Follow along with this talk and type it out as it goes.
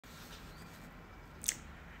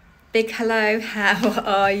Big hello, how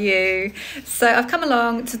are you? So I've come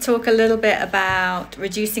along to talk a little bit about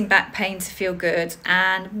reducing back pain to feel good,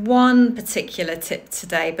 and one particular tip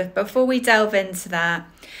today. But before we delve into that,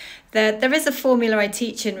 there is a formula I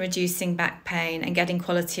teach in reducing back pain and getting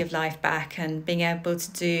quality of life back and being able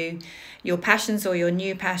to do your passions or your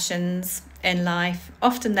new passions in life.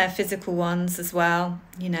 Often they're physical ones as well,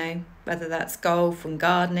 you know, whether that's golf and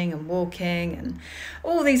gardening and walking and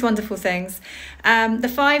all these wonderful things.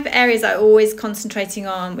 The 5 areas I'm always concentrating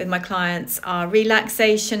on with my clients are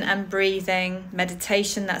relaxation and breathing,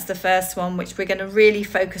 meditation, that's the first one, which we're going to really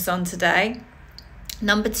focus on today.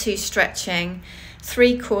 Number 2, stretching.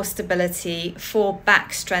 3, core stability. 4,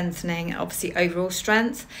 back strengthening, obviously overall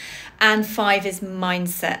strength. And 5 is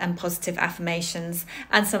mindset and positive affirmations.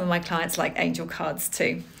 And some of my clients like angel cards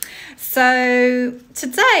too. So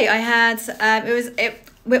today I had,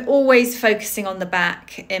 we're always focusing on the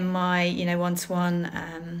back in my,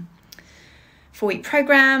 one-to-one 4-week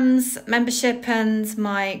programs, membership, and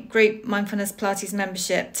my group Mindfulness Pilates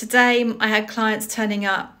membership. Today I had clients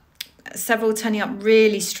several turning up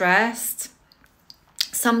really stressed.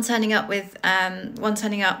 Some turning up with, one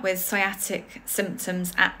turning up with sciatic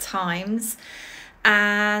symptoms at times,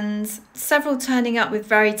 and several turning up with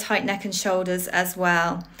very tight neck and shoulders as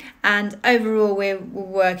well. And overall, we're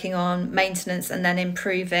working on maintenance and then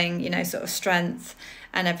improving, sort of strength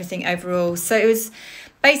and everything overall. So it was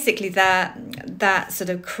basically that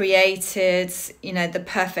sort of created, the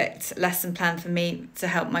perfect lesson plan for me to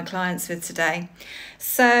help my clients with today.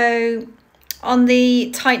 So on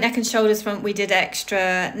the tight neck and shoulders front, we did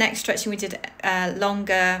extra neck stretching. We did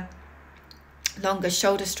longer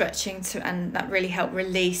shoulder stretching and that really helped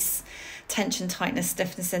release tension, tightness,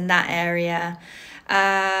 stiffness in that area.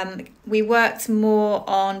 We worked more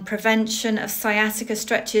on prevention of sciatica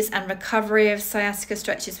stretches and recovery of sciatica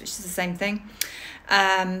stretches, which is the same thing.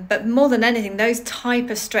 But more than anything, those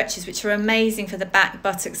type of stretches, which are amazing for the back,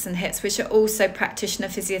 buttocks and hips, which are also practitioner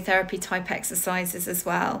physiotherapy type exercises as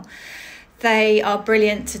well. They are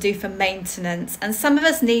brilliant to do for maintenance, and some of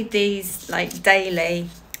us need these like daily.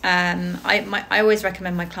 I always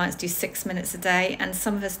recommend my clients do 6 minutes a day, and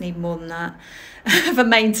some of us need more than that for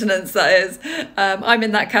maintenance, that is. I'm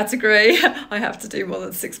in that category. I have to do more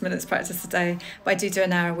than 6 minutes practice a day, but I do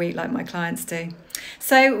an hour a week like my clients do.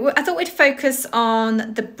 So I thought we'd focus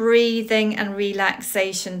on the breathing and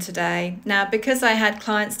relaxation today. Now, because I had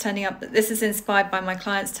clients turning up, this is inspired by my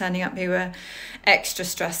clients turning up who were extra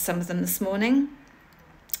stressed, some of them this morning.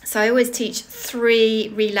 So I always teach 3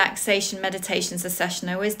 relaxation meditations a session.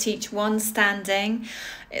 I always teach one standing.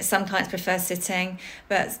 Some clients prefer sitting,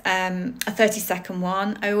 but a 30-second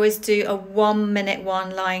one. I always do a 1-minute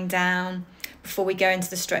one lying down before we go into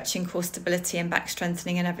the stretching, core stability and back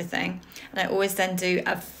strengthening and everything. And I always then do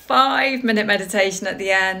a 5-minute meditation at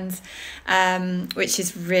the end, which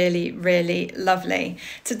is really, really lovely.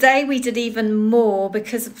 Today we did even more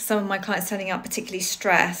because of some of my clients turning up particularly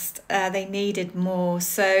stressed. They needed more.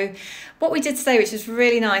 So what we did today, which was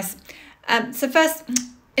really nice. So first,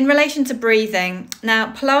 in relation to breathing,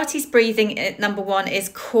 now Pilates breathing, number 1, is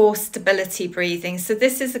core stability breathing. So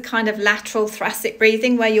this is a kind of lateral thoracic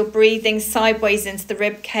breathing where you're breathing sideways into the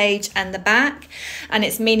rib cage and the back, and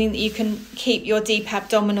it's meaning that you can keep your deep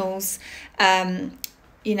abdominals,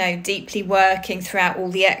 deeply working throughout all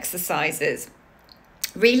the exercises.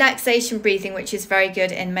 Relaxation breathing, which is very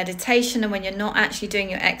good in meditation, and when you're not actually doing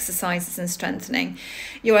your exercises and strengthening,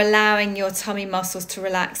 you're allowing your tummy muscles to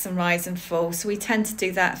relax and rise and fall. So we tend to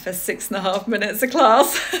do that for 6.5 minutes a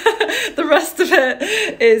class. The rest of it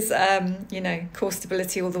is core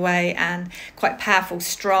stability all the way, and quite powerful,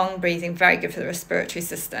 strong breathing, very good for the respiratory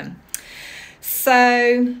system.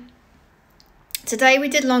 So today we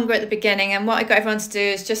did longer at the beginning, and what I got everyone to do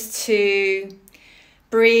is just to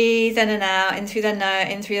breathe in and out, in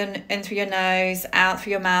through your nose, out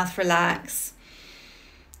through your mouth, relax.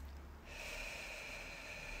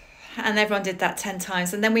 And everyone did that 10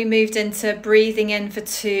 times. And then we moved into breathing in for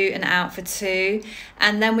 2 and out for 2.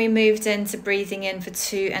 And then we moved into breathing in for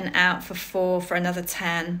 2 and out for 4 for another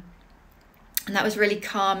 10. And that was really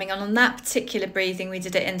calming. And on that particular breathing, we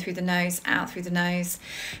did it in through the nose, out through the nose.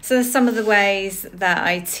 So there's some of the ways that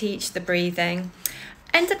I teach the breathing.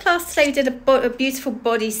 End of class today, we did a beautiful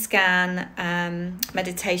body scan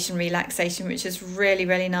meditation relaxation, which is really,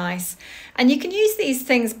 really nice. And you can use these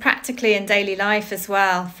things practically in daily life as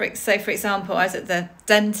well. So for example, I was at the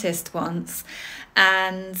dentist once,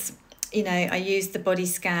 and I used the body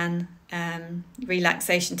scan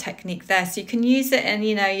relaxation technique there. So you can use it in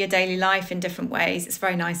your daily life in different ways. It's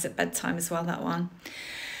very nice at bedtime as well, that one.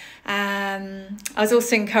 I was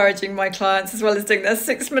also encouraging my clients, as well as doing their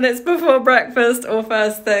 6 minutes before breakfast or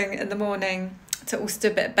first thing in the morning, to also do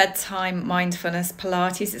a bit of bedtime mindfulness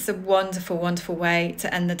Pilates. It's a wonderful, wonderful way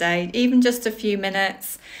to end the day. Even just a few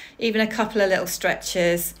minutes, even a couple of little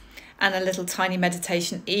stretches and a little tiny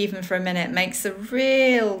meditation, even for a minute, makes a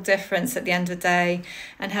real difference at the end of the day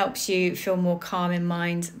and helps you feel more calm in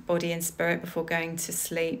mind, body and spirit before going to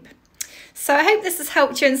sleep. So I hope this has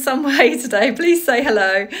helped you in some way today. Please say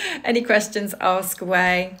hello. Any questions, ask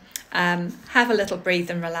away. Have a little breathe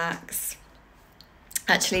and relax.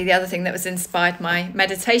 Actually, the other thing that was inspired my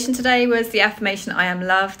meditation today was the affirmation, I am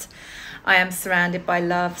loved, I am surrounded by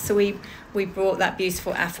love. So we brought that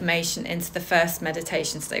beautiful affirmation into the first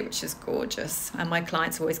meditation today, which is gorgeous. And my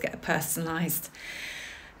clients always get a personalised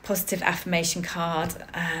positive affirmation card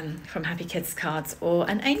from Happy Kids Cards, or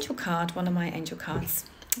an angel card, one of my angel cards,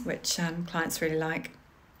 which clients really like.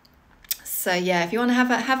 So yeah, if you want to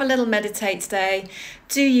have a little meditate today,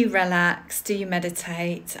 do you relax, do you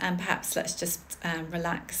meditate, and perhaps let's just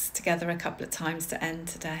relax together a couple of times to end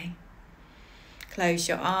today. Close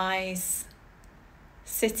your eyes,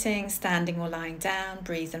 sitting, standing or lying down,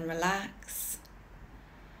 breathe and relax.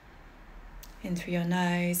 In through your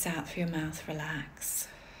nose, out through your mouth, relax.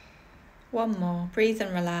 One more, breathe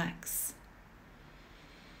and relax.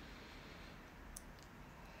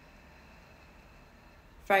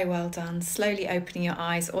 Very well done. Slowly opening your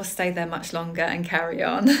eyes, or stay there much longer and carry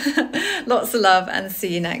on. Lots of love and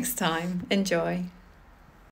see you next time. Enjoy.